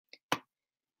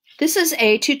This is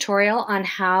a tutorial on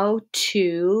how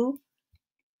to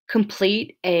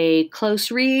complete a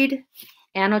close read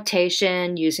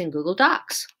annotation using Google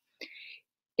Docs.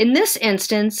 In this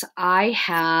instance, I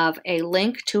have a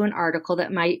link to an article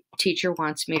that my teacher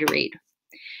wants me to read.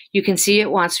 You can see it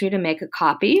wants me to make a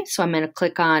copy, so I'm going to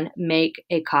click on Make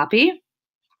a Copy.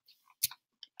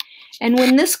 And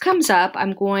when this comes up,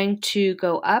 I'm going to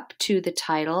go up to the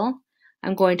title.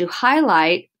 I'm going to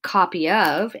highlight Copy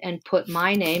Of and put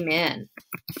my name in.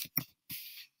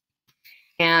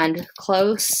 And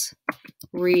close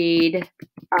read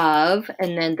of,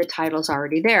 and then the title's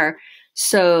already there.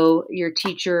 So your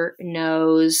teacher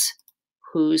knows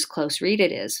whose close read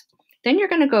it is. Then you're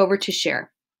going to go over to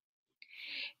share.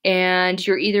 And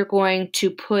you're either going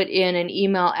to put in an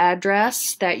email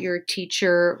address that your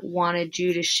teacher wanted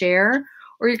you to share,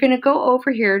 or you're going to go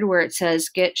over here to where it says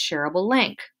get shareable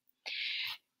link.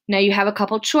 Now you have a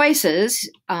couple choices.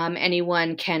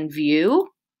 Anyone can view,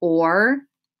 or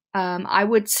I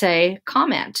would say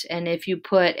comment. And if you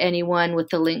put anyone with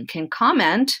the link can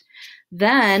comment,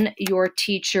 then your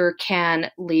teacher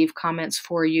can leave comments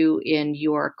for you in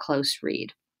your close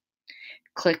read.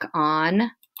 Click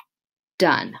on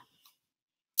Done.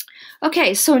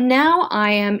 Okay, so now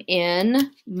I am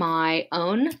in my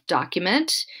own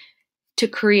document to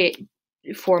create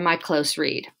for my close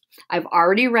read. I've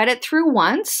already read it through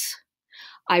once.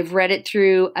 I've read it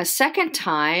through a second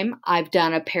time. I've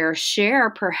done a pair share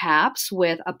perhaps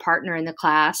with a partner in the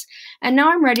class. And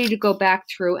now I'm ready to go back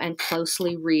through and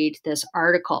closely read this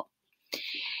article.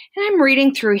 And I'm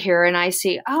reading through here and I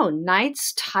see, oh,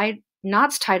 knots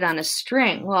tied on a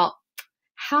string. Well,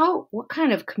 what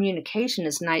kind of communication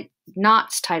is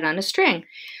knots tied on a string?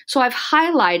 So I've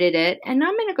highlighted it and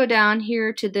I'm going to go down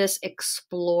here to this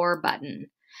Explore button.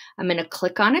 I'm going to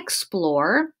click on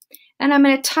Explore. And I'm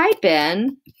going to type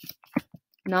in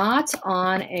knots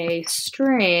on a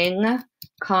string,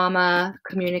 comma,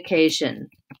 communication.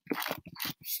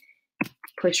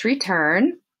 Push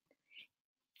return.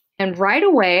 And right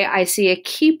away, I see a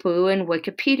Kipu in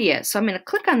Wikipedia. So I'm going to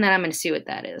click on that. I'm going to see what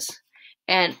that is.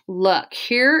 And look,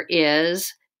 here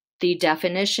is the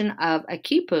definition of a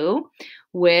Kipu,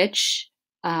 which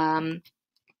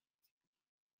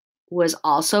was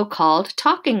also called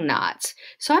talking knots.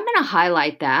 So I'm going to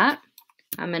highlight that.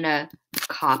 I'm going to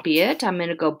copy it. I'm going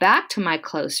to go back to my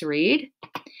close read.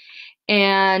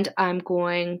 And I'm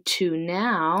going to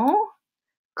now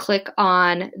click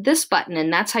on this button,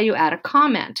 and that's how you add a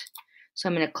comment. So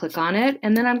I'm going to click on it,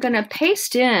 and then I'm going to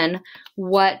paste in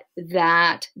what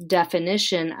that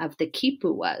definition of the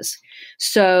Kipu was.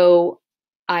 So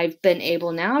I've been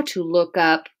able now to look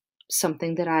up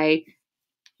something that I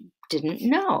didn't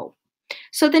know.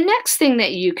 So the next thing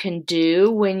that you can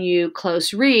do when you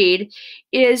close read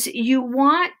is you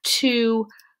want to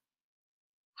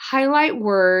highlight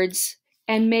words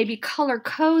and maybe color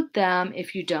code them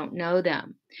if you don't know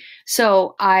them.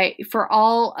 So for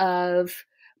all of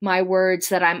my words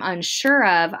that I'm unsure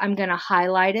of, I'm going to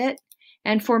highlight it.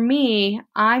 And for me,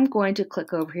 I'm going to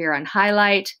click over here on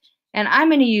highlight, and I'm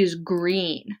going to use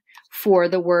green for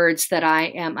the words that I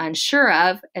am unsure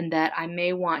of and that I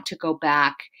may want to go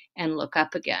back and look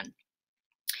up again.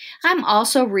 I'm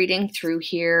also reading through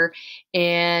here,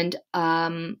 and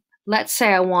let's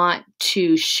say I want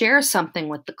to share something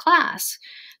with the class.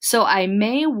 So I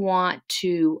may want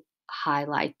to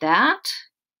highlight that,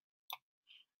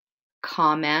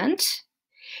 comment,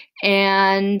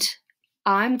 and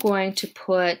I'm going to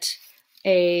put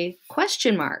a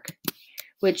question mark,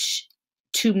 which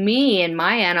to me in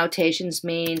my annotations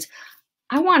means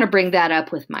I want to bring that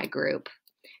up with my group.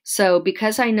 So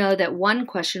because I know that one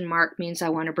question mark means I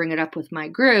want to bring it up with my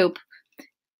group,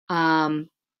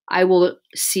 I will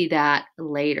see that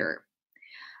later.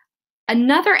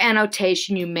 Another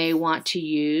annotation you may want to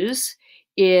use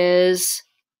is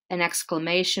an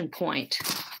exclamation point.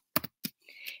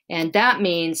 And that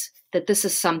means that this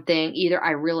is something either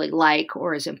I really like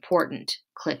or is important.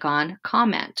 Click on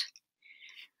comment.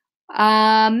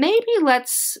 Maybe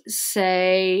let's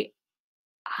say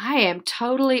I am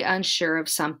totally unsure of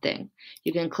something.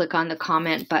 You can click on the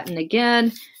comment button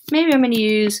again. Maybe I'm going to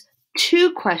use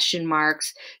 2 question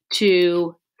marks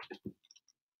to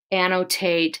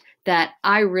annotate that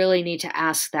I really need to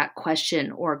ask that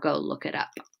question or go look it up.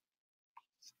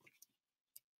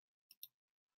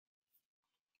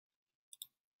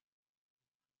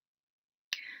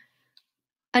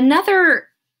 Another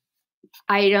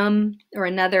item or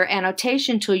another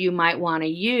annotation tool you might want to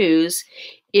use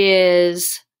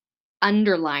is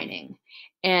underlining.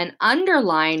 And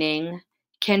underlining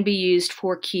can be used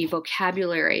for key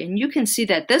vocabulary. And you can see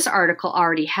that this article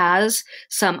already has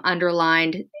some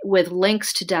underlined with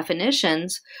links to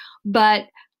definitions, but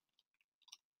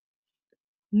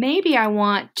maybe I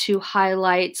want to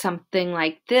highlight something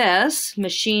like this,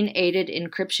 machine-aided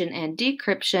encryption and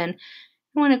decryption.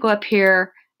 I want to go up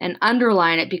here and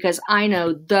underline it because I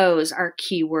know those are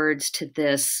keywords to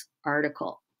this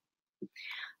article.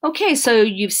 Okay, so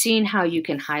you've seen how you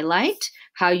can highlight,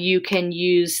 how you can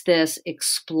use this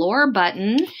Explore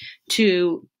button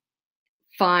to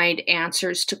find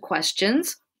answers to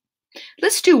questions.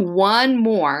 Let's do one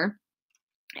more,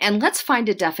 and let's find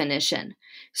a definition.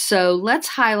 So let's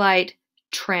highlight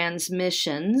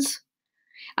transmissions.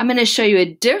 I'm going to show you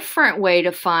a different way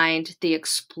to find the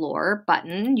Explore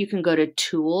button. You can go to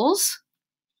Tools,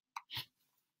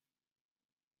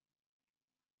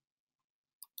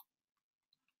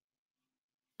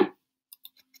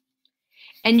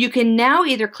 and you can now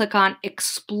either click on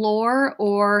Explore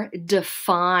or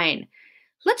Define.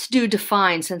 Let's do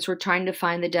Define since we're trying to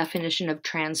find the definition of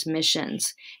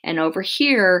transmissions. And over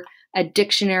here, a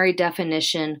dictionary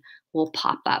definition will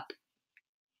pop up.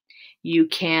 You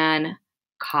can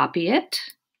copy it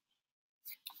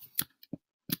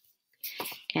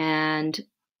and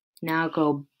now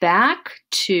go back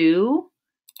to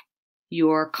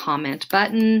your comment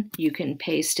button. You can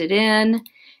paste it in,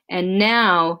 and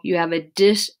now you have a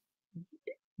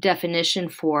definition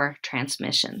for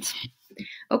transmissions.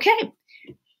 Okay.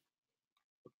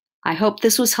 I hope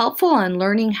this was helpful in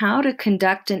learning how to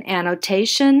conduct an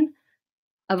annotation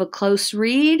of a close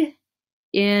read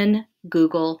in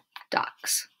Google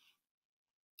Docs.